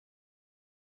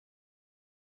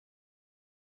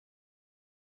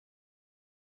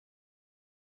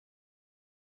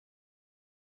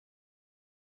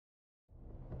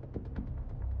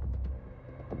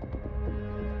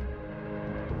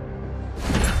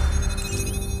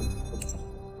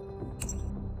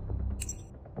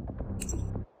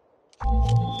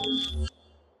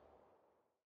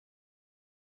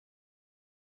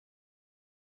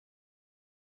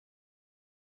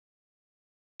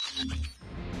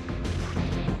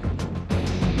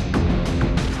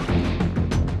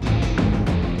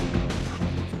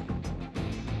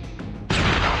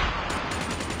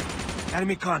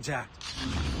Enemy contact.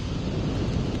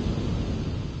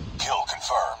 Kill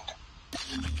confirmed.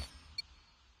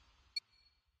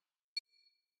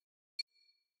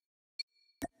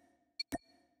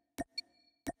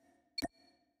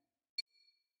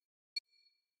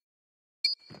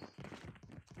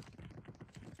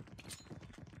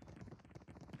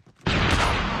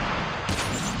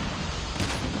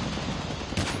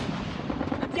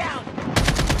 Down!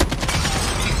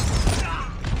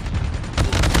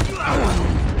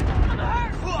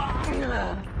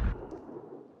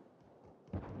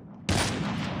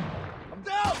 I'm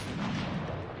down!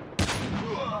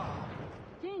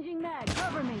 Changing mag,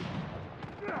 cover me.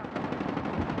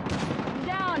 I'm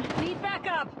down, need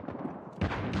backup.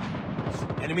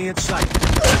 Enemy in sight.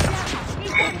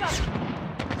 Need backup.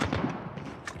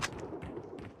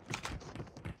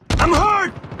 I'm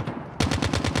hurt!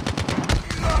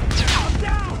 I'm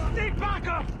down! Need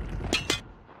backup!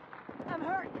 I'm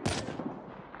hurt.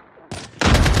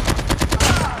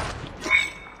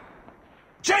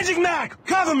 Changing mag!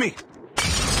 Cover me!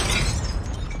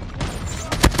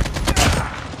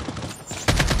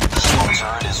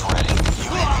 Turret is ready.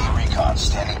 UAV recon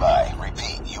standing by.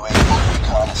 Repeat, UAV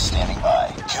recon is standing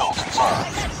by. Kill confirmed.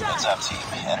 Heads up, team.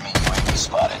 Enemy UAV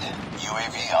spotted.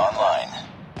 UAV online.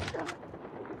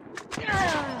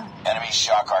 Enemy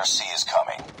Shock RC is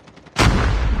coming.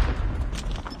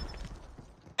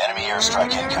 Enemy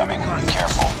airstrike incoming. Be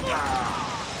careful.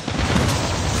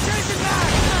 Changing mag!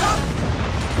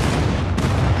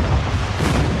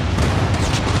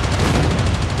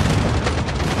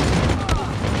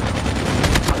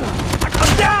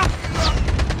 I'm down!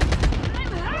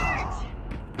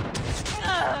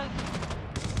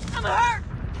 I'm hurt.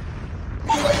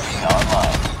 UAV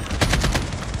online.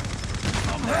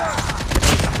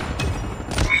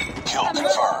 Kill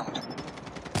confirmed.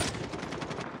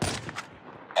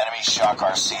 Enemy Shock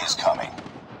RC is coming.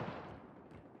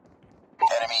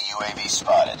 Enemy UAV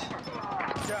spotted.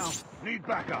 Down. Need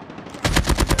backup.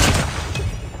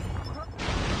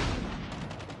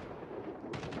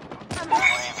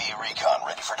 UAV recon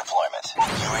ready for deployment.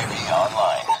 UAV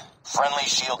online. Friendly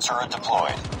shield turret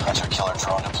deployed. Hunter killer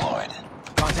drone deployed.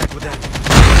 Contact with enemy.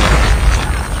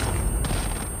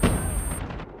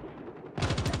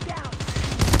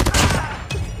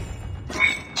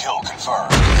 Kill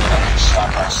confirmed. Enemy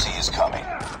Shock RC is coming.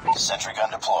 Sentry gun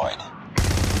deployed.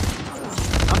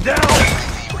 I'm down!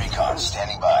 UAV recon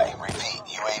standing by. Repeat,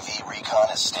 UAV recon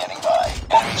is standing by.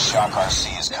 Enemy Shock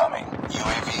RC is coming.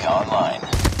 UAV online.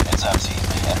 Heads up, team.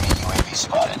 Enemy UAV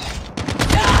spotted.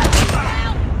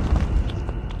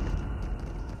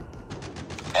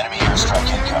 Enemy airstrike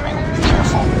incoming. Be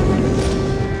careful.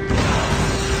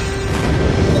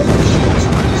 Shield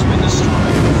turret has been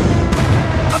destroyed.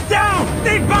 I'm down!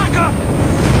 Need backup!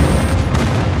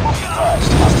 Be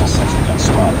advised, hostile sentry gun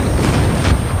spotted.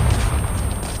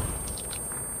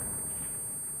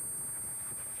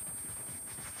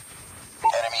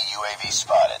 Enemy UAV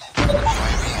spotted.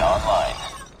 UAV online.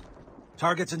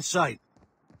 Targets in sight.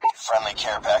 Friendly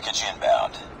care package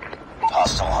inbound.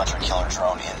 Hostile hunter killer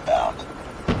drone inbound.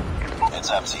 Heads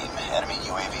up, team. Enemy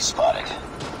UAV spotted.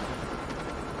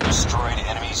 Destroyed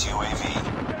enemy's UAV.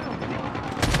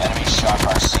 Enemy Shock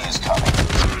RC is coming.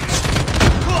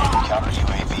 Counter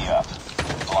UAV up.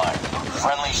 Blind.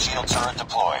 Friendly shield turret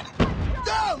deployed.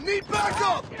 Down! Need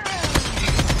backup!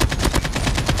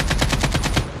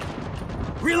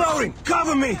 Reloading!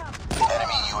 Cover me!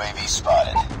 Enemy UAV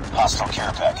spotted. Hostile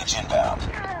care package inbound.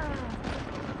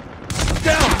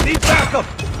 Down! Need backup!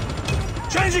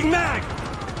 Changing mag!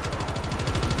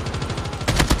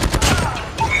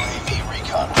 UAV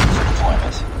recon ready for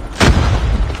deployment.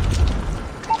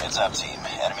 Heads up, team.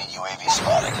 Enemy UAV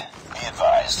spotted. Be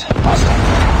advised. Hostile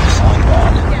missile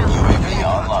inbound. UAV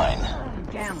online.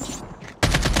 Damn.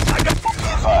 Be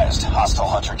advised. Hostile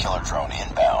hunter killer drone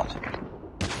inbound.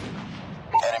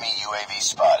 Enemy UAV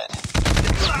spotted.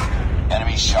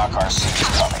 Enemy Shock RC is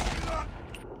coming.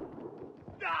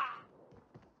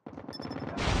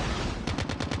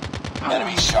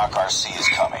 Enemy Shock RC is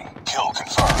coming. Kill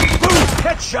confirmed. Boom!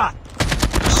 Headshot!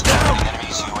 Destroying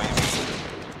enemy's UAV.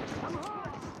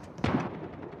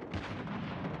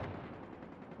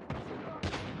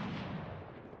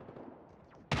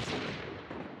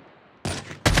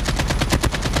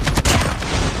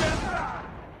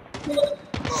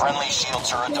 Friendly shield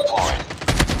turret deployed.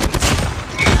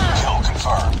 Kill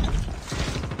confirmed.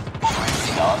 UAV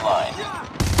online.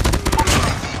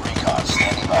 UAV recon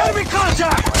standing by. Enemy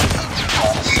contact! UAV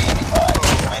recon is standing by.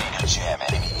 Ready to jam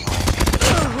enemy UAV.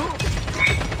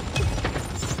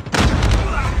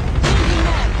 Changing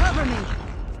mag, cover me.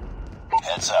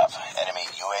 Heads up. Enemy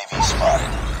UAV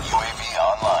spotted. UAV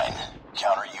online.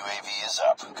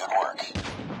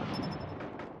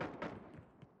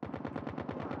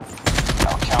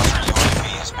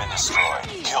 has been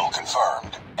destroyed. Kill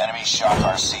confirmed. Enemy shock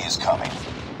RC is coming.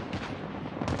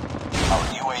 Our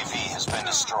UAV has been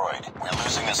destroyed. We're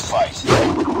losing this fight.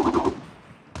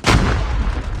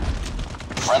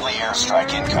 Friendly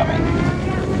airstrike incoming.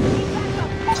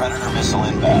 Predator missile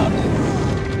inbound.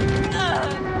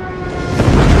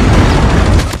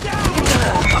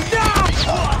 I'm down!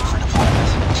 Recon for deployment.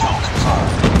 Kill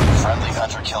confirmed. Friendly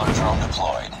hunter-killer drone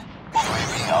deployed.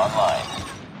 UAV online.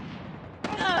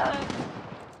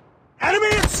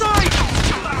 Enemy in sight!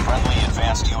 Friendly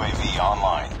advanced UAV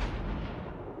online.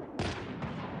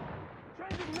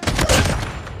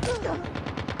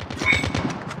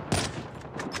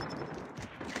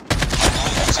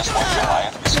 XS-1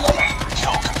 Goliath is coming.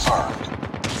 Kill confirmed.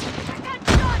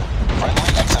 Friendly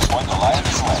XS-1 Goliath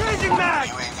is landing. Changing mag!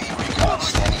 UAV recon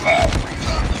standing by.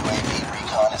 Repeat, UAV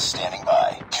recon is standing by.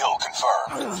 Kill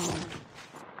confirmed.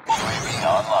 UAV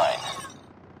online.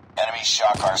 Enemy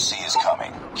shock RC is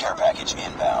coming. Care package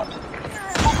inbound.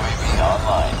 UAV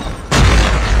online.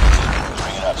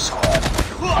 Bring it up, squad.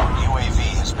 Our UAV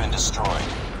has been destroyed.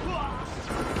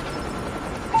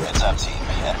 Heads up, team.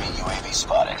 Enemy UAV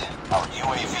spotted. Our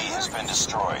UAV has been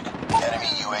destroyed. Enemy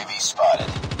UAV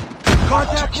spotted.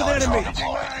 Contact with enemy!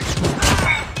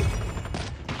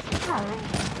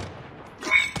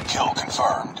 Kill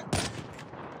confirmed.